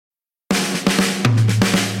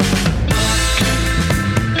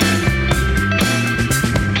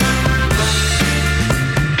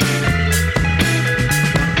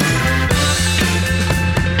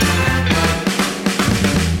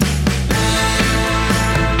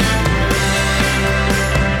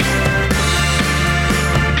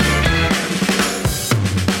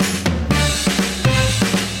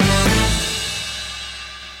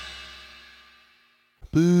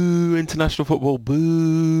international football.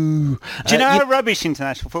 Boo. Do you know how rubbish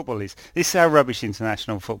international football is? This is how rubbish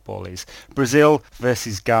international football is. Brazil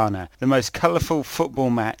versus Ghana. The most colourful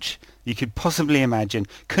football match you could possibly imagine.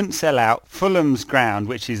 Couldn't sell out. Fulham's ground,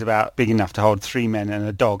 which is about big enough to hold 3 men and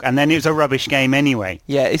a dog. And then it was a rubbish game anyway.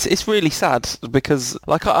 Yeah, it's really sad because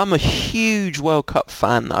I'm a huge World Cup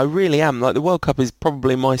fan. I really am. Like, the World Cup is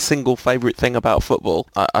probably my single favourite thing about football.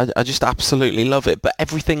 I just absolutely love it. But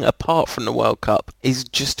everything apart from the World Cup is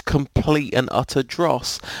just complete and utter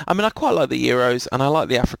dross. I mean, I quite like the Euros and I like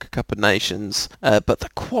the Africa Cup of Nations, but the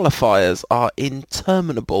qualifiers are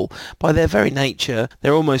interminable. By their very nature,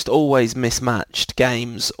 they're almost always mismatched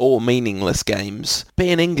games or meaningless games.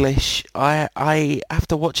 Being English, I have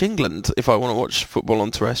to watch England if I want to watch football on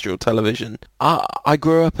terrestrial television. I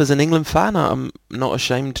grew up as an England fan. I'm not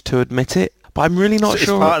ashamed to admit it. But I'm really not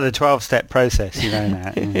sure. It's part of the 12-step process, you know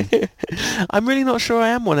that. I'm really not sure I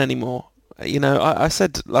am one anymore. You know, I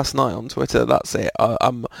said last night on Twitter, that's it.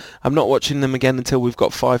 I'm not watching them again until we've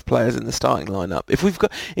got 5 players in the starting lineup.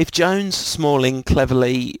 If Jones, Smalling,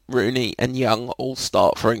 Cleverley, Rooney, and Young all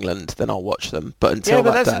start for England, then I'll watch them. But until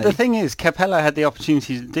that day, the thing is, Capello had the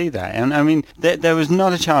opportunity to do that, and I mean, there was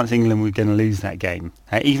not a chance England were going to lose that game.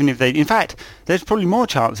 Even if they, in fact, there's probably more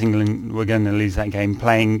chance England were going to lose that game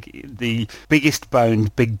playing the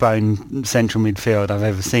big bone central midfield I've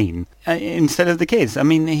ever seen instead of the kids. I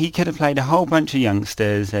mean, he could have played a whole bunch of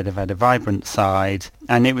youngsters. They'd have had a vibrant side,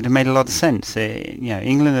 and it would have made a lot of sense.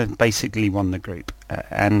 England had basically won the group,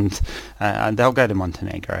 and they'll go to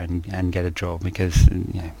Montenegro and get a draw because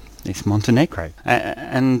it's Montenegro.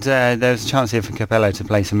 And there was a chance here for Capello to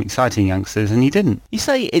play some exciting youngsters, and he didn't. You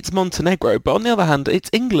say it's Montenegro, but on the other hand, it's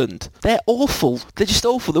England. They're awful. They're just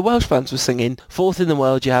awful. The Welsh fans were singing, "Fourth in the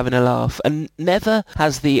world, you're having a laugh." And never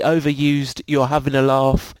has the overused "you're having a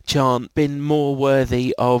laugh" chant been more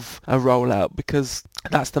worthy of a rollout, because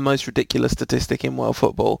that's the most ridiculous statistic in world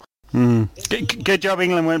football. Good job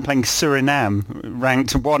England weren't playing Suriname,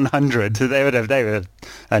 ranked 100. They would have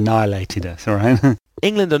annihilated us, all right?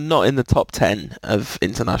 England are not in the top 10 of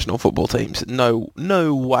international football teams.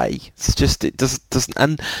 No way. It's just, it doesn't.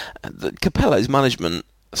 And Capello's management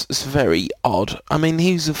is very odd. I mean,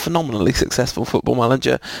 he's a phenomenally successful football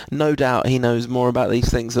manager. No doubt he knows more about these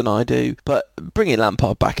things than I do. But bringing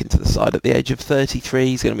Lampard back into the side at the age of 33,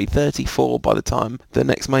 he's going to be 34 by the time the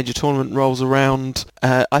next major tournament rolls around.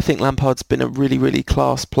 I think Lampard's been a really, really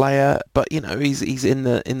class player, but he's in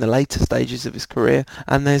the later stages of his career,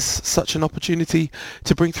 and there's such an opportunity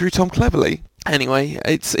to bring through Tom Cleverley. Anyway,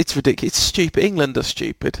 it's ridiculous. It's stupid. England are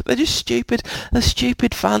stupid. They're just stupid. They're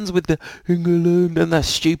stupid fans with the England and their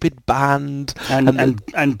stupid band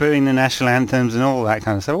and booing the national anthems and all that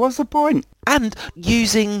kind of stuff. What's the point? And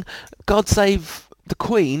using "God Save the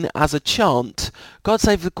Queen" as a chant. "God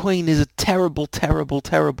Save the Queen" is a terrible, terrible,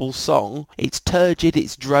 terrible song. It's turgid,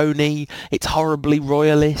 it's drony, it's horribly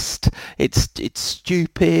royalist, it's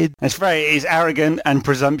stupid. It's arrogant and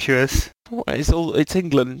presumptuous. It's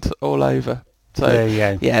England all over. So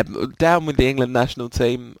yeah, down with the England national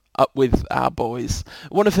team, up with our boys.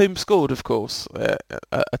 One of whom scored, of course,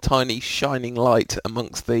 a tiny shining light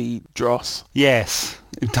amongst the dross. Yes,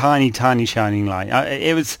 tiny shining light.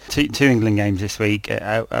 It was two England games this week.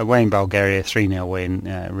 Away in Bulgaria, 3-0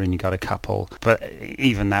 win. Rooney got a couple, but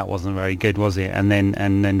even that wasn't very good, was it? And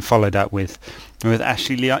then followed up with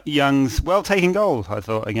Ashley Young's well-taken goal, I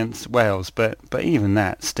thought, against Wales. But even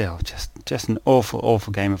that, still, just an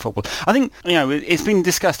awful game of football. I think it's been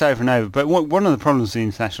discussed over and over. But one of the problems with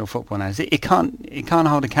international football now is it can't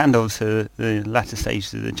hold a candle to the latter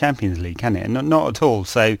stages of the Champions League, can it? Not at all.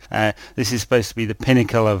 So this is supposed to be the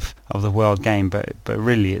pinnacle of the world game, but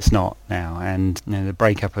really it's not now. And the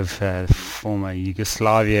breakup of former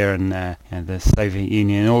Yugoslavia and the Soviet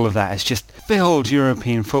Union, all of that has just filled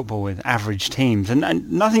European football with average teams, and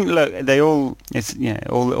nothing. Look,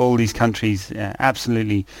 all these countries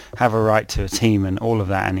absolutely have a right to a team and all of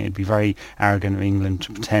that, and it'd be very arrogant of England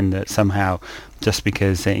to pretend that somehow, just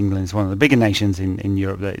because England is one of the bigger nations in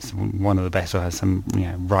Europe, that it's one of the best or has some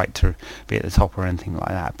right to be at the top or anything like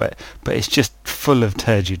that. But it's just full of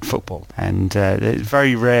turgid football, and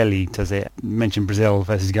very rarely does it mention Brazil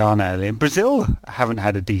versus Ghana earlier. Brazil haven't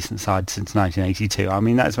had a decent side since 1982. I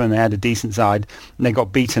mean, that's when they had a decent side and they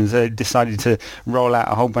got beaten, so they decided to roll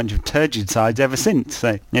out a whole bunch of turgid sides ever since.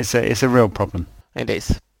 So it's a real problem. It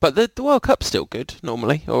is. But the World Cup's still good,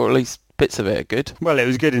 normally, or at least bits of it are good. Well, it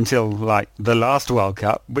was good until, the last World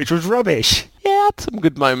Cup, which was rubbish. Yeah, had some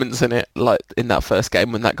good moments in it, like in that first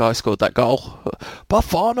game when that guy scored that goal.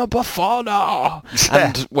 Bafana!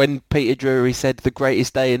 And when Peter Drury said the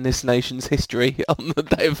greatest day in this nation's history on the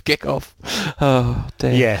day of kickoff. Oh,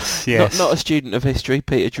 dear. Yes. Not a student of history,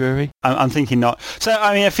 Peter Drury. I'm thinking not. So,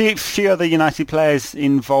 I mean, a few other United players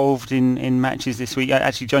involved in matches this week.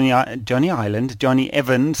 Actually, Johnny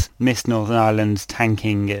Evans missed Northern Ireland's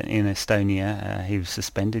tanking in Estonia. He was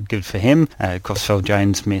suspended. Good for him. Of course, Phil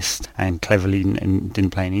Jones missed and cleverly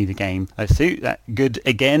didn't play in either game. So that good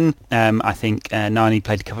again. I think Nani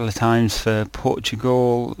played a couple of times for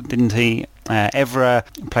Portugal, didn't he? Evra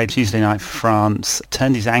played Tuesday night for France,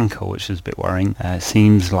 turned his ankle, which was a bit worrying.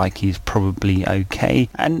 Seems like he's probably okay.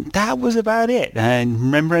 And that was about it.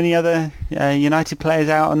 Remember any other United players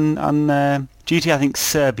out on duty? I think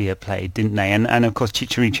Serbia played, didn't they? And of course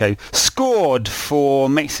Chicharito scored for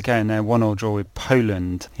Mexico in their 1-1 draw with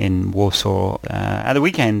Poland in Warsaw at the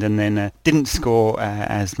weekend, and then didn't score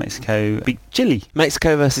as Mexico beat Chile.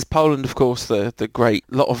 Mexico versus Poland, of course, the great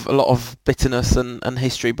lot of bitterness and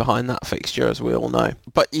history behind that fixture, as we all know.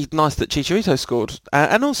 But nice that Chicharito scored,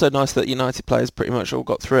 and also nice that United players pretty much all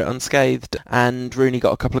got through it unscathed. And Rooney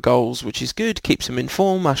got a couple of goals, which is good, keeps him in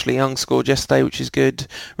form. Ashley Young scored yesterday, which is good.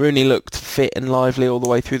 Rooney looked fit and lively all the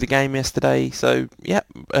way through the game yesterday, so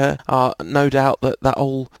no doubt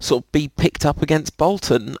that'll sort of be picked up against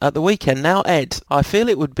Bolton at the weekend. Now, Ed, I feel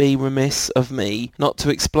it would be remiss of me not to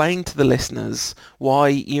explain to the listeners why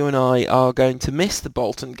you and I are going to miss the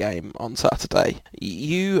Bolton game on Saturday.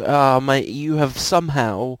 You have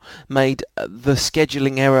somehow made the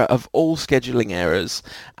scheduling error of all scheduling errors,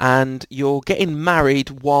 and you're getting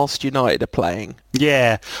married whilst United are playing.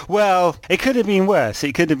 Yeah, well, it could have been worse.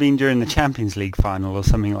 It could have been during the Champions League final or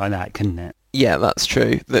something like that, couldn't it? Yeah, that's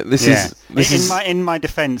true. In my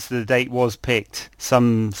defence, the date was picked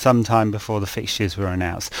some time before the fixtures were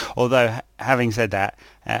announced. Although, having said that,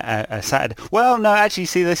 a Saturday... Well, no, actually,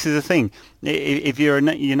 see, this is the thing. If you're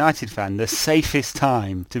a United fan, the safest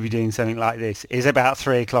time to be doing something like this is about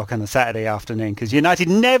 3 o'clock on a Saturday afternoon, because United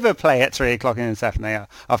never play at 3 o'clock on a Saturday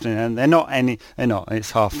afternoon, and they're not.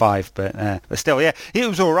 It's 5:30, but still, yeah, it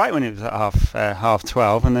was all right when it was at half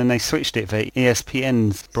 12, and then they switched it for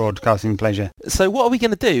ESPN's broadcasting pleasure. So what are we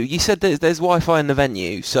going to do? You said there's Wi-Fi in the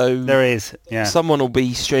venue, so there is. Yeah, someone will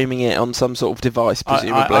be streaming it on some sort of device,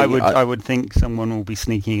 presumably. I would think someone will be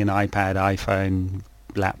sneaking an iPad, iPhone,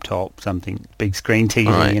 laptop, something, big screen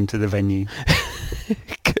TV into the venue.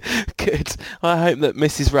 Good. I hope that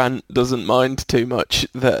Mrs. Rant doesn't mind too much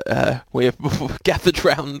that we're gathered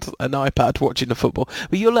round an iPad watching the football.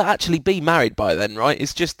 But you'll actually be married by then, right?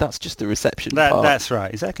 That's just the reception part. That's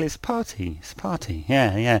right. Exactly. It's a party.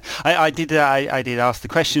 Yeah. I did ask the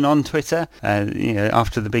question on Twitter.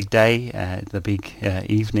 After the big day, the big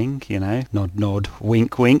evening. Nod,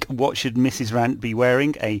 wink, wink. What should Mrs. Rant be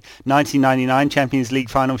wearing? A 1999 Champions League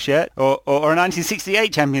final shirt, or a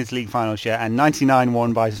 1968 Champions League final shirt, and 99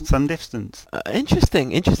 won by some distance.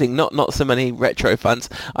 Interesting. Not so many retro fans.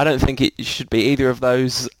 I don't think it should be either of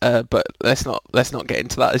those. But let's not get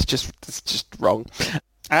into that. It's just wrong.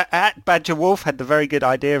 At Badger Wolf had the very good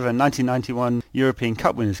idea of a 1991 European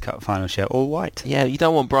Cup Winners' Cup final shirt, all white. Yeah, you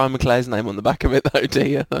don't want Brian McClare's name on the back of it, though, do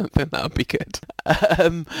you? I don't think that would be good.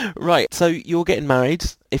 Right, so you're getting married.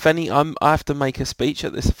 If any, I have to make a speech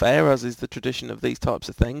at this affair, as is the tradition of these types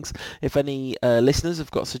of things. If any listeners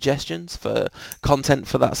have got suggestions for content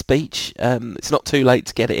for that speech, it's not too late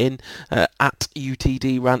to get it in at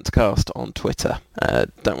UTD Rantcast on Twitter.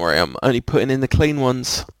 Don't worry, I'm only putting in the clean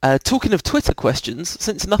ones. Talking of Twitter questions,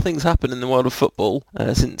 since nothing's happened in the world of football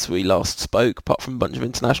since we last spoke, apart from a bunch of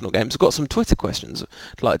international games, I've got some Twitter questions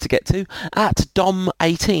I'd like to get to. At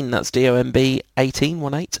Dom18, that's DOMB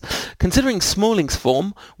 1818. Considering Smalling's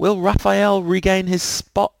form, will Raphael regain his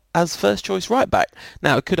spot as first choice right back?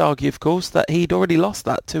 Now, I could argue, of course, that he'd already lost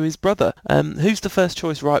that to his brother. Who's the first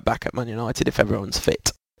choice right back at Man United if everyone's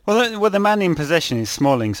fit? Well, the man in possession is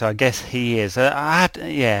Smalling, so I guess he is. I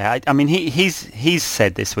mean, he's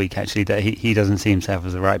said this week actually that he doesn't see himself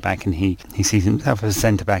as a right back, and he sees himself as a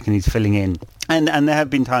centre back, and he's filling in. And there have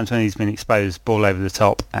been times when he's been exposed, ball over the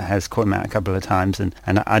top, has caught him out a couple of times, and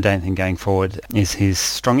I don't think going forward is his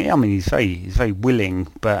strong. I mean, he's very willing,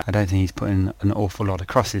 but I don't think he's putting an awful lot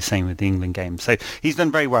across. The same with the England game. So he's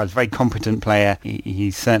done very well. He's a very competent player.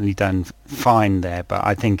 He's certainly done fine there, but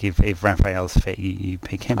I think if Raphael's fit, you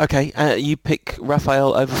pick him. Okay, you pick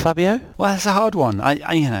Raphael over Fabio? Well, that's a hard one.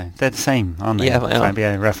 They're the same, aren't they? Yeah, they are.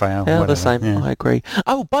 Fabio, Raphael, Yeah, whatever. the same. Yeah. I agree.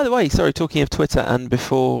 Oh, by the way, sorry, talking of Twitter, and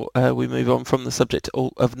before we move on from the subject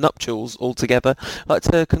of nuptials altogether, I'd like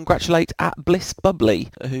to congratulate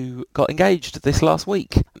 @BlissBubbly, who got engaged this last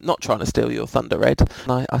week. Not trying to steal your thunder, Ed.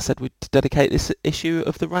 I said we'd dedicate this issue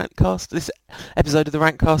of the Rantcast, this episode of the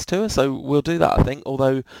Rantcast to her, so we'll do that, I think,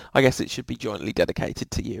 although I guess it should be jointly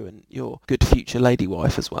dedicated to you and your good future lady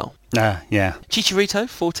wife as well. Yeah. Chicharito,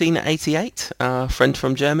 1488, our friend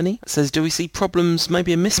from Germany, says, do we see problems,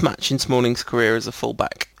 maybe a mismatch in Smalling's career as a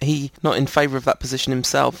fullback? He not in favour of that position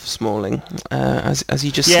himself, Smalling, as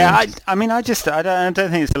you just said. Yeah, I don't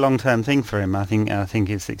think it's a long-term thing for him. I think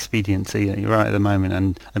it's expediency. You're right at the moment,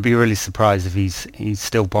 and I'd be really surprised if he's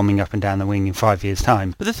still bombing up and down the wing in 5 years'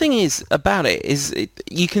 time. But the thing is about it is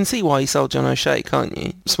you can see why he sold John O'Shea, can't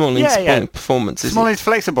you? Smalling's performance. Smalling's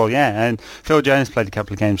flexible, yeah, and Phil Jones played a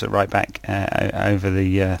couple of games at right back over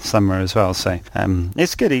the summer as well. So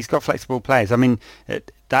it's good. He's got flexible players. I mean,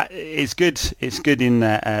 that it's good. It's good in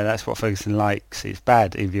that that's what Ferguson likes. It's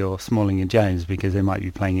bad if you're Smalling and Jones because they might be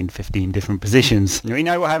playing in 15 different positions. We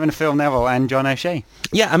know what happened to Phil Neville and John O'Shea.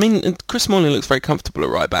 Yeah, I mean, Chris Smalling looks very comfortable at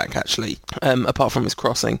right back actually, apart from his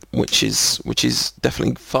crossing, which is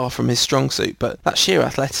definitely far from his strong suit. But that sheer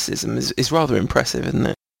athleticism is rather impressive, isn't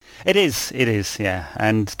it? It is, yeah,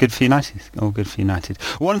 and good for United. All good for United.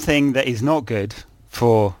 One thing that is not good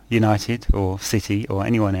for United or City or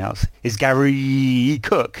anyone else is Gary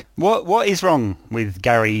Cook. What is wrong with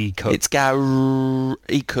Gary Cook? It's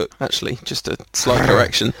Gary Cook, actually. Just a slight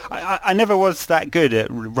correction. I never was that good at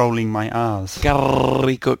rolling my R's.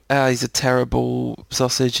 Gary Cook. He's a terrible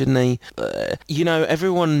sausage, isn't he?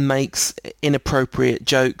 Everyone makes inappropriate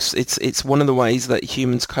jokes. It's one of the ways that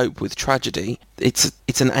humans cope with tragedy.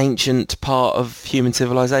 It's an ancient part of human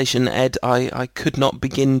civilization. Ed, I could not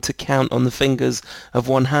begin to count on the fingers of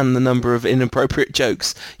one hand the number of inappropriate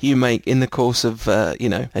jokes you make in the course of a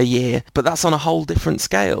year. But that's on a whole different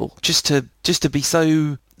scale. Just to be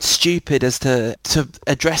so stupid as to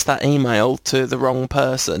address that email to the wrong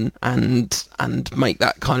person and make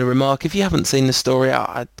that kind of remark. If you haven't seen the story,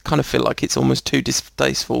 I kind of feel like it's almost too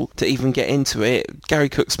distasteful to even get into it. Gary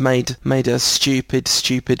Cook's made a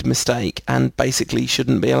stupid mistake and basically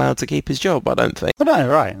shouldn't be allowed to keep his job, I don't think. Well, no,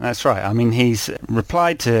 right, that's right. I mean, he's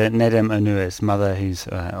replied to Nedum Onua's mother, who's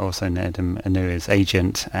also Nedum Onua's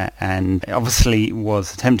agent, and obviously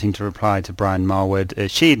was attempting to reply to Brian Marwood.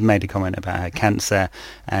 She had made a comment about her cancer,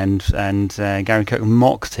 and Gary Cook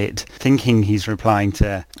mocked it, thinking he's replying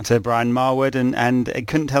to Brian Marwood, and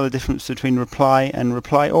couldn't tell the difference between reply and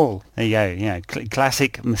reply all. There you go. Yeah,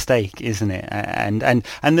 classic mistake, isn't it? And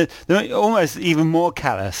the almost even more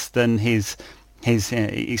callous than his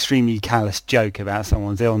extremely callous joke about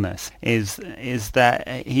someone's illness is that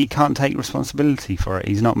he can't take responsibility for it.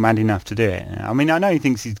 He's not mad enough to do it. I mean, I know he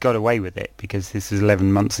thinks he's got away with it because this is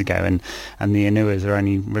 11 months ago, and the Onuas are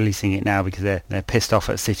only releasing it now because they're pissed off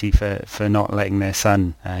at City for not letting their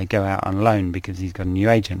son go out on loan because he's got a new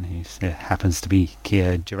agent who happens to be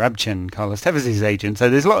Kia Joorabchian, Carlos Tevez' agent. So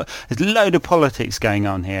there's a load of politics going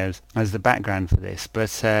on here as the background for this. But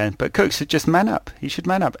Cook should just man up. He should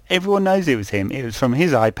man up. Everyone knows it was him. It was from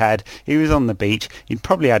his iPad. He was on the beach. He'd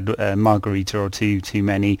probably had a margarita or two too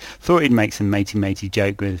many. Thought he'd make some matey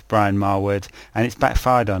joke with Brian Marwood, and it's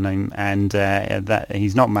backfired on him. And that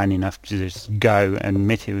he's not man enough to just go and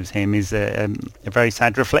admit it was him is a very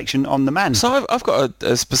sad reflection on the man. So I've got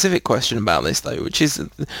a specific question about this though, which is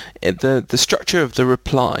the structure of the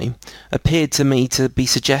reply appeared to me to be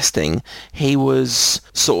suggesting he was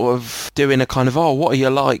sort of doing a kind of what are you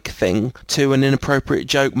like thing to an inappropriate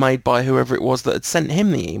joke made by whoever it was that had sent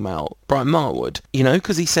him the email, Brian Marwood,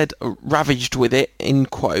 because he said ravaged with it in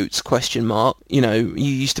quotes, question mark, you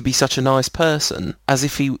used to be such a nice person, as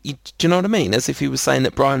if do you know what I mean? As if he was saying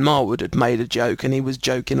that Brian Marwood had made a joke and he was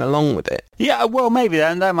joking along with it. Yeah, well, maybe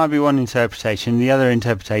that might be one interpretation. The other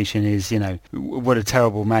interpretation is, what a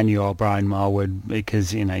terrible man you are, Brian Marwood,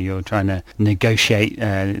 because, you're trying to negotiate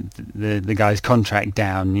the guy's contract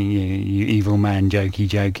down, you evil man,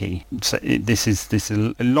 jokey. So this is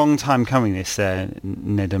a long time coming, this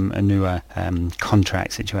Nedum Onua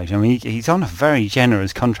contract situation. I mean, he's on a very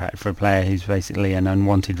generous contract for a player who's basically an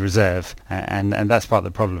unwanted reserve, and that's part of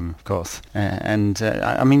the problem, of course.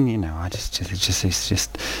 I mean, it's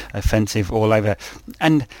just offensive all over.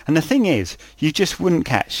 And the thing is, you just wouldn't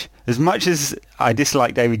catch as much as I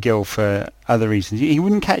dislike David Gill for other reasons, you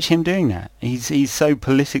wouldn't catch him doing that. He's so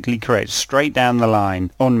politically correct, straight down the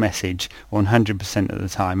line, on message, 100% of the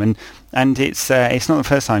time. And it's not the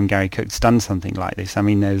first time Gary Cook's done something like this. I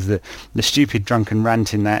mean, there's the stupid drunken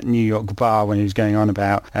rant in that New York bar when he was going on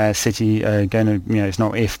about City going to, it's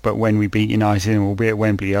not if, but when we beat United and we'll be at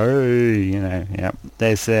Wembley. Yeah.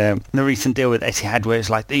 There's the recent deal with Etihad where it's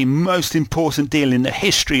like the most important deal in the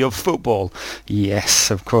history of football.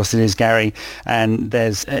 Yes, of course it is, Gary. And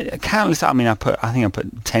there's countless. I think I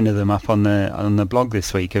put 10 of them up on the blog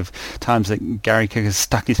this week of times that Gary Cook has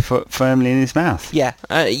stuck his foot firmly in his mouth. Yeah,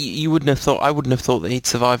 you wouldn't have thought. I wouldn't have thought that he'd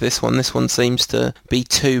survive this one. This one seems to be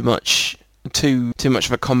too much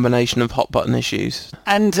of a combination of hot button issues.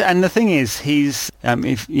 And the thing is, he's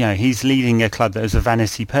leading a club that was a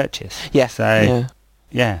vanity purchase. Yeah. So. Yeah.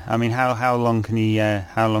 Yeah, I mean, how long can he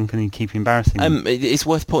keep embarrassing them? It's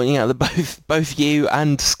worth pointing out that both you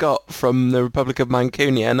and Scott from the Republic of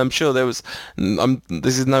Mancunia, and I'm sure there was,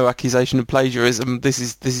 this is no accusation of plagiarism. This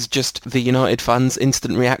is just the United fans'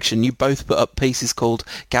 instant reaction. You both put up pieces called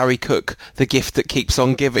 "Gary Cook: The Gift That Keeps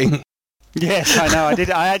on Giving." Yes, I know.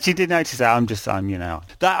 I actually did notice that.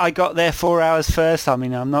 That I got there 4 hours first. I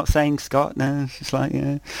mean, I'm not saying Scott. No, it's just like,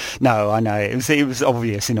 yeah. No, I know. It was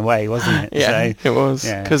obvious in a way, wasn't it? Yeah, so, it was.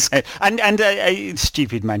 Yeah. And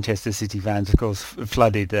stupid Manchester City fans, of course,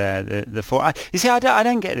 flooded the four. You see, I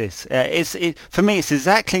don't get this. For me, it's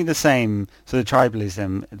exactly the same sort of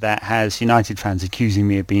tribalism that has United fans accusing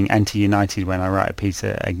me of being anti-United when I write a piece,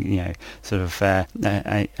 attacking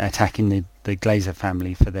the Glazer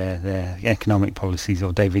family for their economic policies,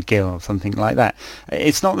 or David Gill or something like that.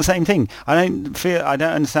 It's not the same thing. I don't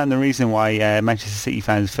understand the reason why Manchester City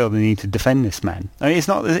fans feel the need to defend this man. I mean, it's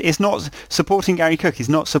not supporting Gary Cook. He's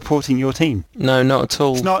not supporting your team. No, not at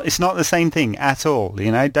all. It's not the same thing at all.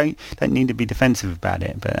 Don't need to be defensive about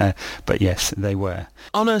it. But yes, they were.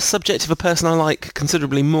 On a subject of a person I like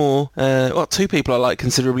considerably more, two people I like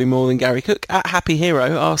considerably more than Gary Cook, at Happy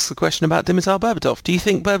Hero asks a question about Dimitar Berbatov. Do you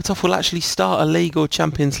think Berbatov will actually start a league or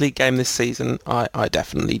Champions League game this season? I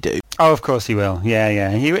definitely do. Oh, of course he will.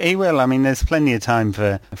 Yeah. He will. I mean, there's plenty of time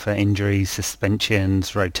for injuries,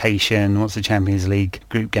 suspensions, rotation. Once the Champions League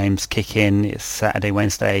group games kick in, it's Saturday,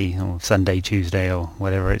 Wednesday, or Sunday, Tuesday, or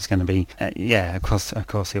whatever it's going to be. Of course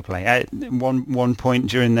he'll play. At one point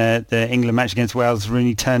during the England match against Wales,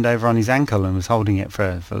 Rooney turned over on his ankle and was holding it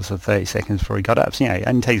for 30 seconds before he got up. So, it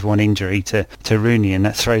only takes one injury to Rooney, and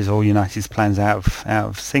that throws all United's plans out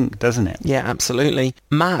of sync, doesn't it? Yeah, absolutely.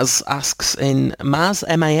 Maz asks in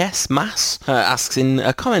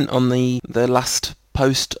a comment on the last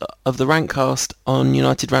post of the Rantcast on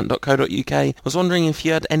unitedrant.co.uk. I was wondering if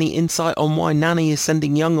you had any insight on why Nani is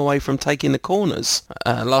sending Young away from taking the corners.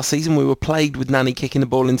 Last season we were plagued with Nani kicking the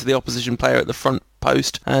ball into the opposition player at the front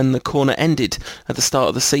post, and the corner ended. At the start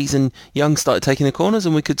of the season, Young started taking the corners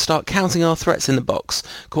and we could start counting our threats in the box.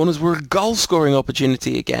 Corners were a goal-scoring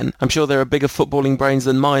opportunity again. I'm sure there are bigger footballing brains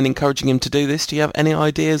than mine encouraging him to do this. Do you have any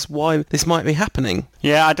ideas why this might be happening?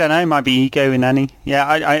 Yeah, I don't know. It might be ego in Nani. Yeah,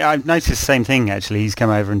 I've noticed the same thing, actually. He's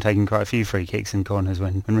come over and taken quite a few free kicks and corners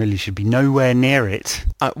when really should be nowhere near it.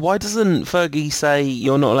 Why doesn't Fergie say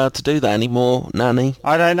you're not allowed to do that anymore, Nani?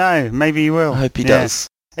 I don't know. Maybe he will. I hope he does.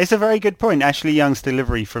 It's a very good point. Ashley Young's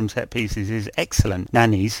delivery from set pieces is excellent.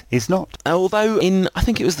 Nani's is not. Although I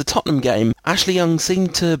think it was the Tottenham game, Ashley Young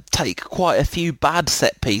seemed to take quite a few bad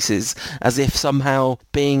set pieces, as if somehow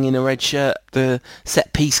being in a red shirt, the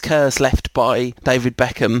set piece curse left by David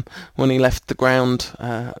Beckham when he left the ground.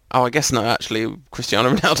 I guess no, actually,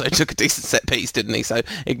 Cristiano Ronaldo took a decent set piece, didn't he? So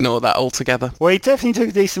ignore that altogether. Well, he definitely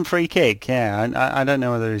took a decent free kick, yeah. I don't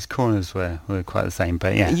know whether his corners were quite the same,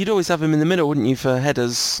 but yeah. You'd always have him in the middle, wouldn't you, for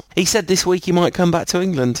headers? He said this week he might come back to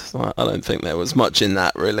England. I don't think there was much in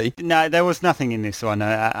that, really. No, there was nothing in this one.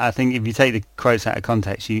 I think if you take the quotes out of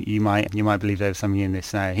context, you might believe there was something in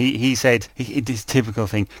this. No, he said this typical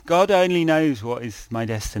thing. God only knows what is my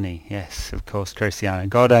destiny. Yes, of course, Cristiano.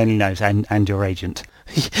 God only knows, and your agent.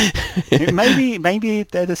 maybe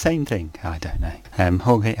they're the same thing. I don't know.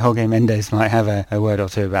 Jorge Mendes might have a word or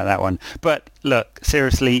two about that one. But look,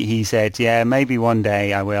 seriously, he said, yeah, maybe one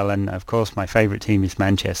day I will. And of course, my favourite team is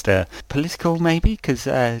Manchester. Political, maybe, because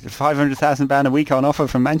 £500,000 a week on offer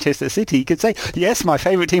from Manchester City. He could say, yes, my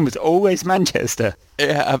favourite team was always Manchester.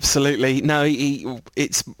 Yeah, absolutely. No,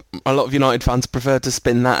 it's a lot of United fans prefer to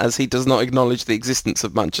spin that as he does not acknowledge the existence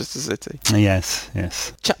of Manchester City. Yes. A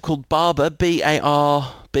chap called Barber, Barber,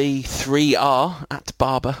 B3R at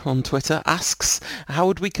Barber on Twitter asks, how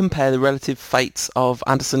would we compare the relative fates of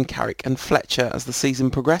Anderson, Carrick and Fletcher as the season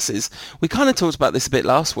progresses? We kind of talked about this a bit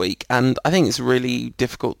last week, and I think it's really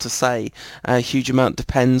difficult to say. A huge amount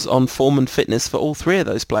depends on form and fitness for all three of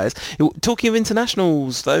those players. Talking of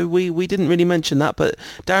internationals, though, we didn't really mention that, but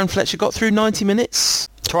Darren Fletcher got through 90 minutes.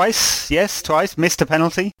 Twice. Missed a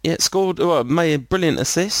penalty. Yeah, scored, made a brilliant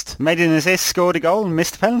assist. Made an assist, scored a goal and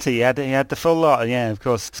missed a penalty. He had the full lot. Yeah, of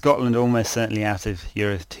course. Scotland almost certainly out of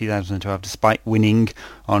Euro 2012 despite winning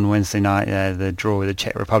on Wednesday night, the draw with the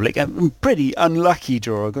Czech Republic. A pretty unlucky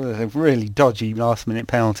draw. A really dodgy last-minute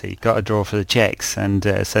penalty. Got a draw for the Czechs, and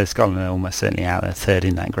so Scotland are almost certainly out. They're third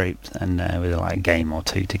in that group, and with like a game or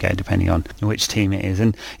two to go, depending on which team it is.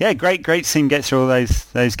 And yeah, great to see him get through all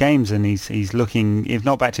those games, and he's looking, if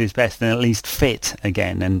not back to his best, then at least fit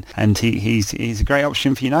again. And he's a great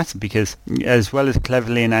option for United, because as well as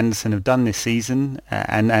Cleverley and Anderson have done this season,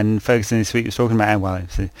 and Ferguson this week was talking about, well,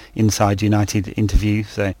 it's an Inside United interview,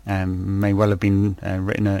 so may well have been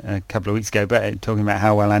written a couple of weeks ago, but talking about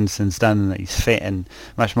how well Anderson's done and that he's fit and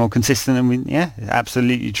much more consistent, and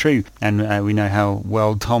absolutely true. And we know how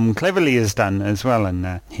well Tom Cleverley has done as well,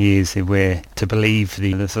 and he is, if we're to believe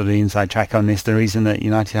the sort of inside track on this, the reason that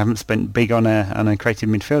United haven't spent big on a creative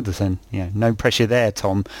midfielder. Then no pressure there,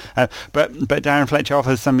 Tom. But Darren Fletcher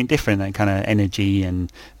offers something different, that kind of energy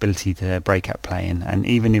and ability to break up play, and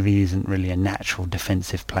even if he isn't really a natural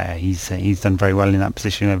defensive player, he's done very well in that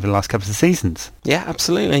position over the last couple of seasons. Yeah,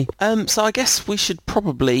 absolutely. So I guess we should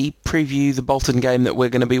probably preview the Bolton game that we're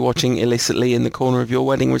going to be watching illicitly in the corner of your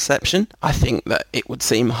wedding reception. I think that it would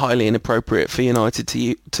seem highly inappropriate for United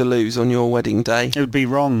to lose on your wedding day. It would be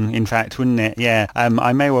wrong, in fact, wouldn't it? Yeah.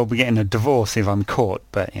 I may well be getting a divorce if I'm caught,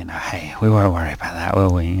 but hey, we won't worry about that,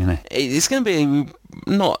 will we? It's going to be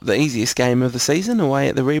not the easiest game of the season away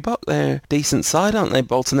at the Reebok. They're a decent side, aren't they,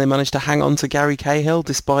 Bolton? They managed to hang on to Gary Cahill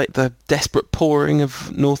despite the desperate pouring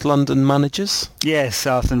of North London managers. Yes,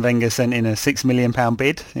 Arsene Wenger sent in a £6 million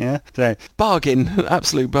bid. Yeah, so bargain,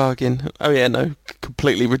 absolute bargain. Oh yeah, no,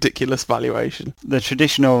 completely ridiculous valuation. The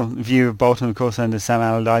traditional view of Bolton, of course, under Sam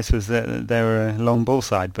Allardyce was that they were a long ball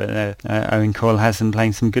side, but Owen Coyle has them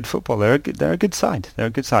playing some good football. They're a good side.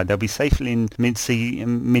 They'll be safely in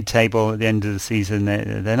mid-table at the end of the season.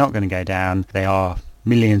 They're not going to go down. They are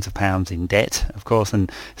millions of pounds in debt, of course,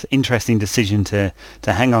 and it's an interesting decision to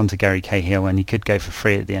hang on to Gary Cahill when he could go for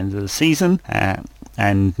free at the end of the season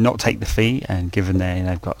and not take the fee, and given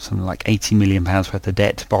they've got something like £80 million worth of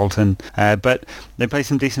debt, Bolton, but they play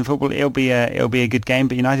some decent football. It'll be a good game,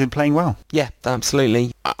 but United are playing well. Yeah,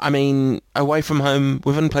 absolutely. I mean, away from home,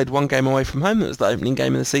 we've only played one game away from home. It was the opening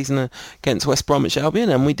game of the season against West Bromwich Albion,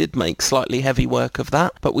 and we did make slightly heavy work of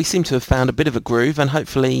that, but we seem to have found a bit of a groove, and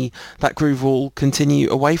hopefully that groove will continue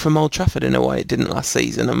away from Old Trafford in a way it didn't last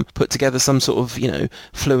season, and put together some sort of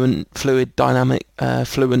fluid, dynamic,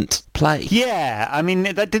 fluent play. Yeah, I mean,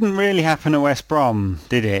 that didn't really happen at West Brom,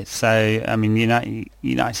 did it? So, I mean,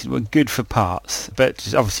 United were good for parts, but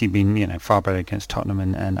it's obviously been, far better against Tottenham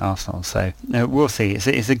and Arsenal. So we'll see.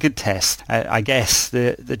 It's a good test. I guess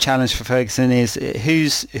the challenge for Ferguson is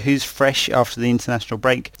who's fresh after the international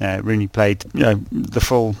break. Rooney played the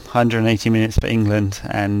full 180 minutes for England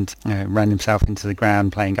and ran himself into the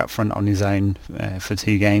ground playing up front on his own for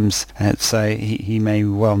 2 games. So he may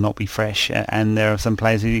well not be fresh. And there are some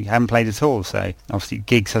players who haven't played at all. So obviously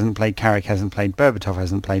Giggs hasn't played, Carrick hasn't played, Berbatov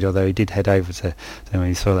hasn't played, although he did head over to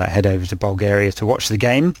Bulgaria to watch the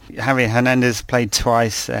game. Javier Hernandez played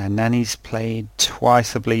twice, Nani's played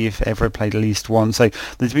twice, I believe. Evra played at least once. So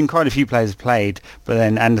there's been quite a few players played, but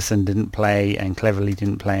then Anderson didn't play, and Cleverley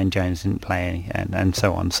didn't play, and Jones didn't play, and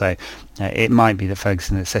so on. So it might be that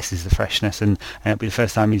Ferguson assesses the freshness, and it'll be the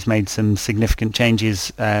first time he's made some significant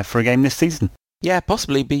changes for a game this season. Yeah,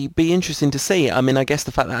 possibly be interesting to see. I mean, I guess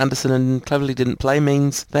the fact that Anderson and Cleverley didn't play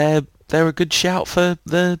means they're a good shout for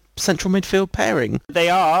the central midfield pairing. They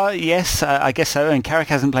are, yes, I guess so. And Carrick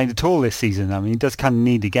hasn't played at all this season. I mean, he does kind of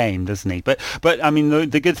need a game, doesn't he? But I mean,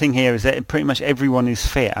 the good thing here is that pretty much everyone is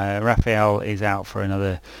fit. Raphael is out for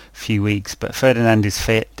another few weeks, but Ferdinand is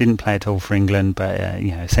fit. Didn't play at all for England, but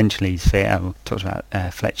essentially he's fit. I talked about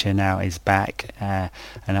Fletcher now is back, and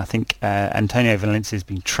I think Antonio Valencia has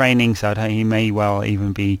been training, so he may well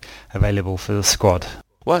even be available for the squad.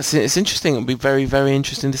 Well, it's interesting. It'll be very, very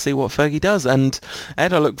interesting to see what Fergie does. And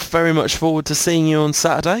Ed, I look very much forward to seeing you on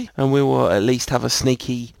Saturday, and we will at least have a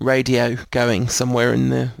sneaky radio going somewhere in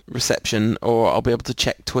the reception, or I'll be able to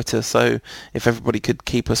check Twitter. So if everybody could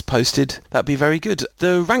keep us posted, that'd be very good.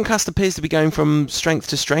 The Rantcast appears to be going from strength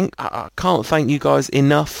to strength. I can't thank you guys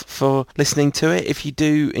enough for listening to it. If you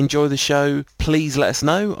do enjoy the show, please let us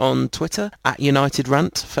know on Twitter at United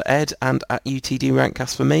Rant for Ed and at UTD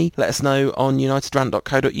Rantcast for me. Let us know on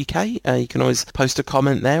unitedrant.co.uk. You can always post a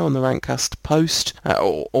comment there on the Rantcast post,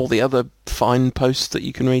 or all the other fine posts that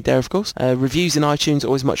you can read there, of course. Reviews in iTunes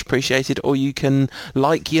always much appreciated, or you can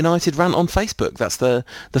like United Rant on Facebook. That's the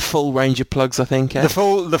full range of plugs, I think. The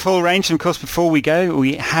full range. And of course, before we go,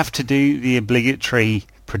 we have to do the obligatory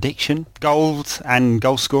prediction, goals and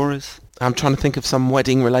goal scorers. I'm trying to think of some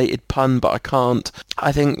wedding-related pun, but I can't.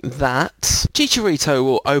 I think that Chicharito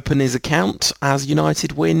will open his account as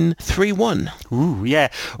United win 3-1. Ooh, yeah.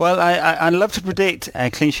 Well, I'd love to predict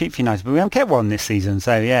a clean sheet for United, but we haven't kept one this season.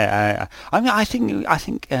 So, yeah, I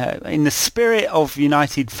think in the spirit of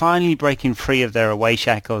United finally breaking free of their away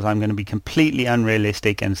shackles, I'm going to be completely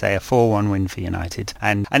unrealistic and say a 4-1 win for United.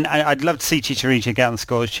 And I'd love to see Chicharito get on the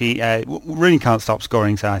score sheet. Rooney can't stop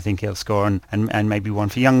scoring, so I think he'll score, and maybe one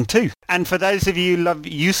for Young too. And for those of you who love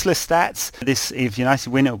useless stats, if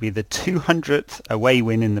United win, it'll be the 200th away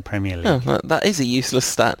win in the Premier League. Oh, that is a useless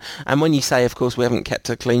stat. And when you say, of course, we haven't kept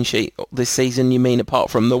a clean sheet this season, you mean apart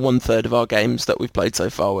from the 1/3 of our games that we've played so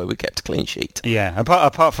far where we kept a clean sheet? Yeah,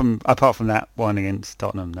 apart from that one against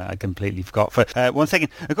Tottenham that I completely forgot. For 1 second,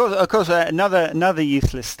 of course, another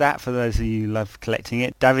useless stat for those of you who love collecting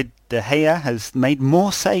it. David De Gea has made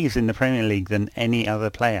more saves in the Premier League than any other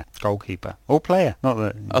player, goalkeeper or player. Not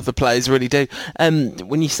that other players really do.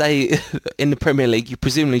 When you say in the Premier League, you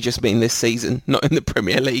presumably just mean this season, not in the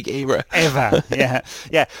Premier League era. Ever, yeah.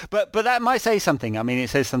 But that might say something. I mean, it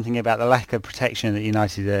says something about the lack of protection that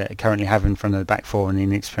United are currently have in front of the back four and the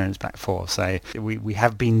inexperienced back four. So we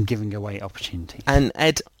have been giving away opportunities. And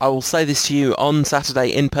Ed, I will say this to you on Saturday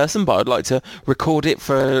in person, but I'd like to record it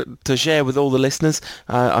to share with all the listeners.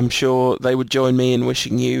 I'm sure they would join me in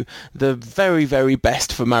wishing you the very, very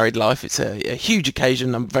best for married life. It's a huge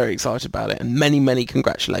occasion. I'm very excited about it, and many, many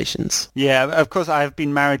congratulations. Yeah, of course, I have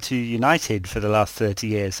been married to United for the last 30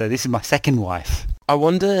 years, so this is my second wife. I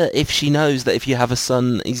wonder if she knows that if you have a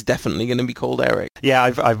son, he's definitely going to be called Eric. Yeah,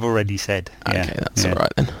 I've already said. Okay, that's all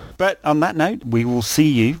right then. But on that note, we will see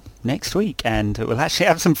you next week, and we'll actually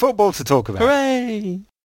have some football to talk about. Hooray!